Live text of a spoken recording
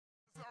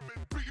Hey,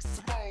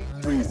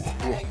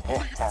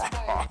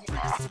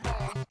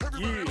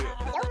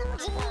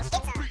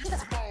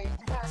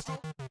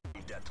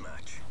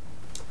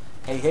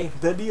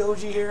 TheDeoge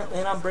here,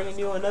 and I'm bringing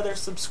you another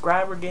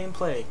subscriber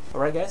gameplay.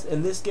 Alright guys,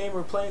 in this game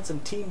we're playing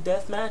some team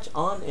deathmatch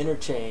on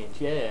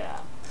Interchange, yeah.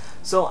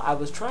 So I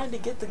was trying to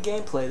get the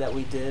gameplay that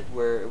we did,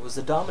 where it was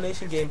a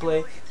domination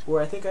gameplay,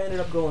 where I think I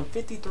ended up going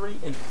 53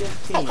 and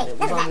 15. It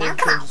was on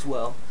Interchange as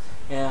well.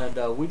 And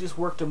we just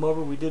worked them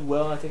over, we did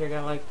well. I think I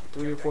got like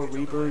 3 or 4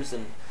 Reapers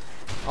and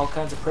all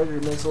kinds of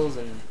Predator missiles,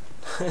 and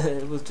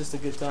it was just a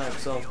good time.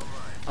 So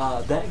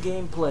that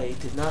gameplay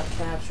did not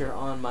capture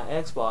on my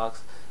Xbox,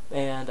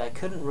 and I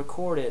couldn't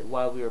record it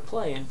while we were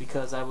playing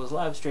because I was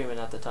live streaming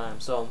at the time.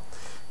 So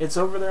it's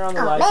over there on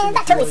the live stream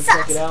if you want to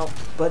check it out.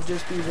 But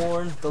just be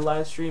warned, the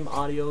live stream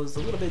audio is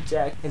a little bit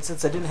jacked, and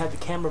since I didn't have the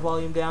camera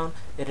volume down,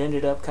 it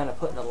ended up kind of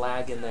putting a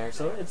lag in there.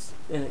 So it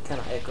kind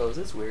of echoes.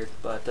 It's weird.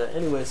 But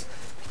anyways,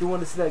 if you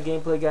want to see that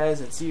gameplay, guys,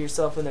 and see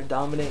yourself in there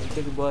dominating and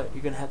kicking butt,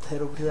 you're gonna have to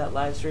head over to that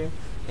live stream,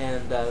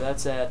 and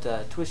that's at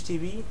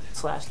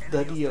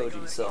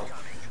twitch.tv/TheDeoge. So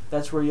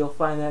that's where you'll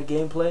find that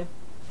gameplay.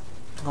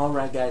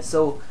 Alright guys,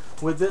 so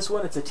with this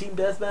one, it's a team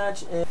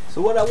deathmatch, and so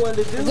what I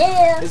wanted to do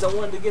is I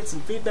wanted to get some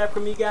feedback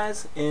from you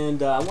guys,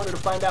 and I wanted to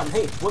find out,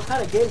 hey, what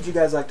kind of games you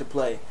guys like to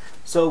play.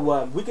 So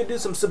we could do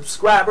some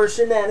subscriber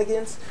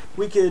shenanigans,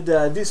 we could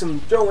do some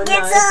throwing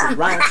knives, some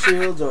riot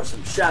shields, or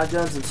some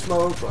shotguns and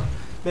smoke, or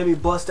maybe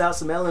bust out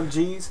some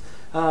LMGs.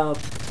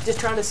 Just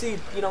trying to see,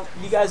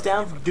 you guys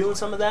down for doing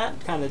some of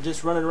that, kind of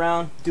just running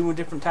around, doing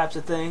different types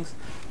of things,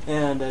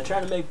 and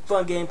trying to make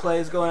fun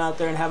gameplays, going out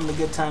there and having a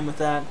good time with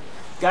that.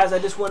 Guys, I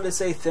just wanted to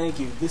say thank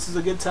you. This is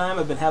a good time.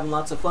 I've been having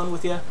lots of fun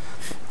with you.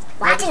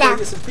 I just want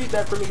to get some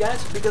feedback from you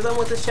guys, because I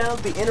want this channel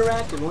to be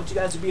interactive. I want you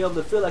guys to be able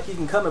to feel like you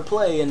can come and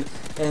play, and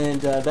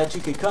that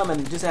you can come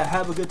and just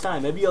have a good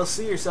time. Maybe you'll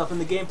see yourself in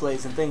the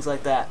gameplays and things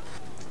like that.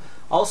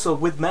 Also,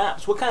 with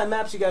maps, what kind of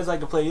maps you guys like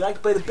to play? You like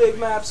to play the big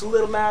maps, the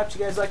little maps? You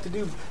guys like to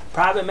do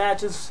private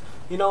matches?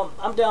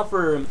 I'm down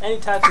for any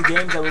types of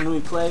games that we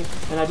play,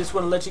 and I just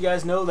want to let you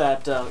guys know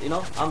that,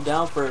 I'm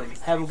down for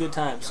having a good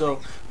time. So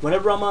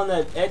whenever I'm on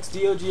that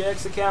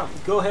TheDeoge account,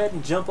 go ahead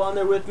and jump on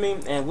there with me,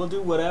 and we'll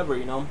do whatever,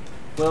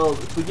 Well,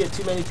 if we get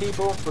too many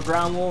people for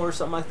ground war or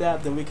something like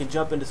that, then we can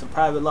jump into some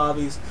private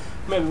lobbies.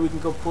 Maybe we can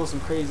go pull some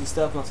crazy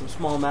stuff on some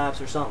small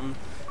maps or something.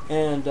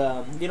 And,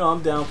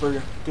 I'm down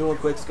for doing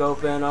quick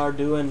scoping or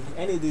doing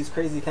any of these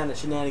crazy kind of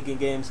shenanigan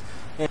games.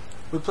 And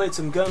we played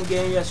some gun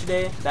game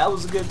yesterday. That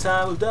was a good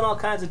time. We've done all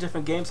kinds of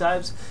different game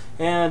types,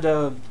 and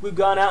we've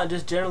gone out and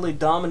just generally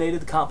dominated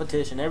the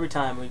competition every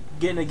time. We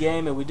get in a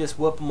game and we just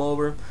whoop them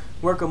over,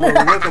 work them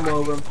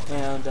over,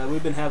 and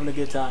we've been having a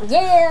good time.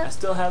 Yeah. I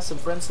still have some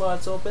friend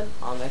slots open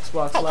on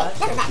Xbox Live,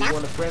 so if you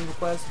want a friend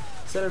request,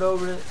 send it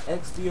over to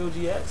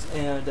TheDeoge,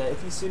 and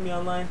if you see me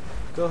online,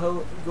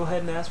 go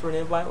ahead and ask for an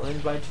invite. We'll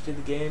invite you to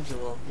the games,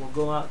 and we'll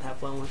go out and have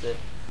fun with it.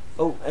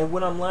 Oh, and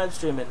when I'm live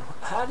streaming,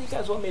 how do you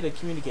guys want me to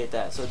communicate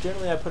that? So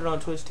generally I put it on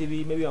Twitch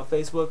TV, maybe on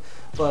Facebook,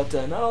 but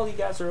not all you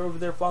guys are over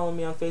there following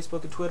me on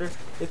Facebook and Twitter.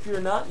 If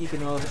you're not, you can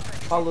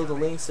follow the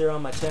links there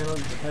on my channel.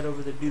 You can head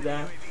over there to do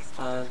that.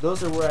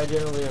 Those are where I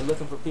generally are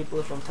looking for people.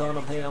 If I'm telling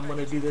them, hey, I'm going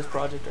to do this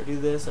project or do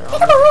this, or I'm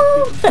going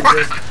to do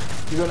this,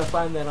 you're going to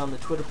find that on the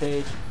Twitter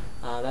page.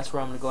 That's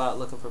where I'm going to go out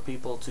looking for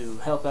people to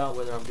help out,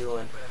 whether I'm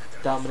doing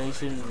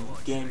domination,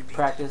 game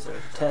practice, or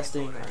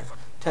testing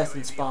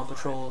spawn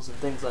patrols and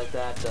things like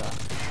that.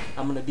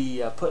 I'm going to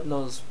be putting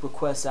those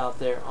requests out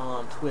there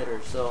on Twitter.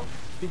 So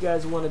if you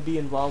guys want to be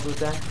involved with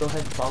that, go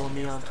ahead and follow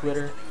me on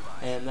Twitter,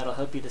 and that'll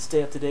help you to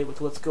stay up to date with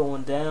what's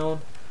going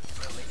down,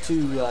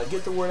 to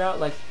get the word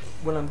out, like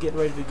when I'm getting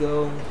ready to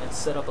go and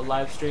set up a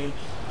live stream.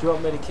 Do you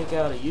want me to kick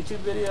out a YouTube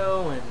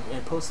video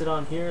and post it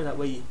on here? That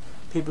way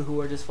people who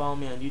are just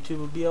following me on YouTube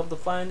will be able to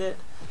find it.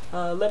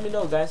 Let me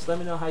know, guys. Let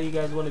me know how you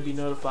guys want to be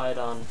notified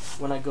on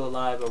when I go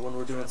live, or when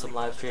we're doing some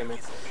live streaming,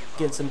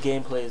 getting some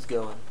gameplays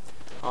going.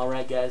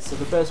 Alright guys, so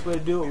the best way to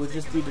do it would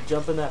just be to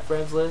jump in that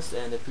friends list,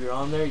 and if you're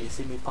on there, you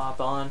see me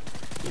pop on,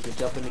 you can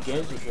jump into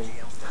games with me.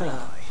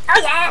 Oh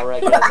yeah!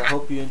 Alright guys, I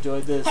hope you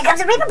enjoyed this. Here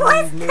comes the Reaper,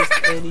 boys! If you missed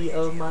any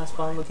of my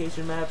spawn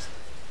location maps,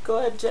 go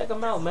ahead and check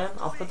them out, man.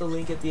 I'll put the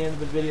link at the end of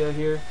the video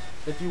here.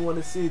 If you want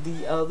to see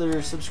the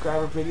other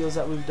subscriber videos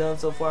that we've done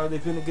so far,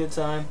 they've been a good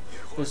time.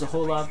 There's a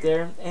whole lot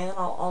there, and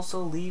I'll also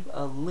leave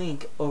a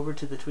link over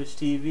to the Twitch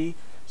TV,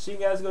 so you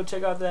guys go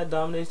check out that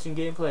domination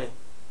gameplay.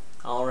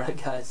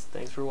 Alright guys,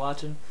 thanks for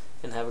watching,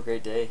 and have a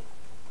great day.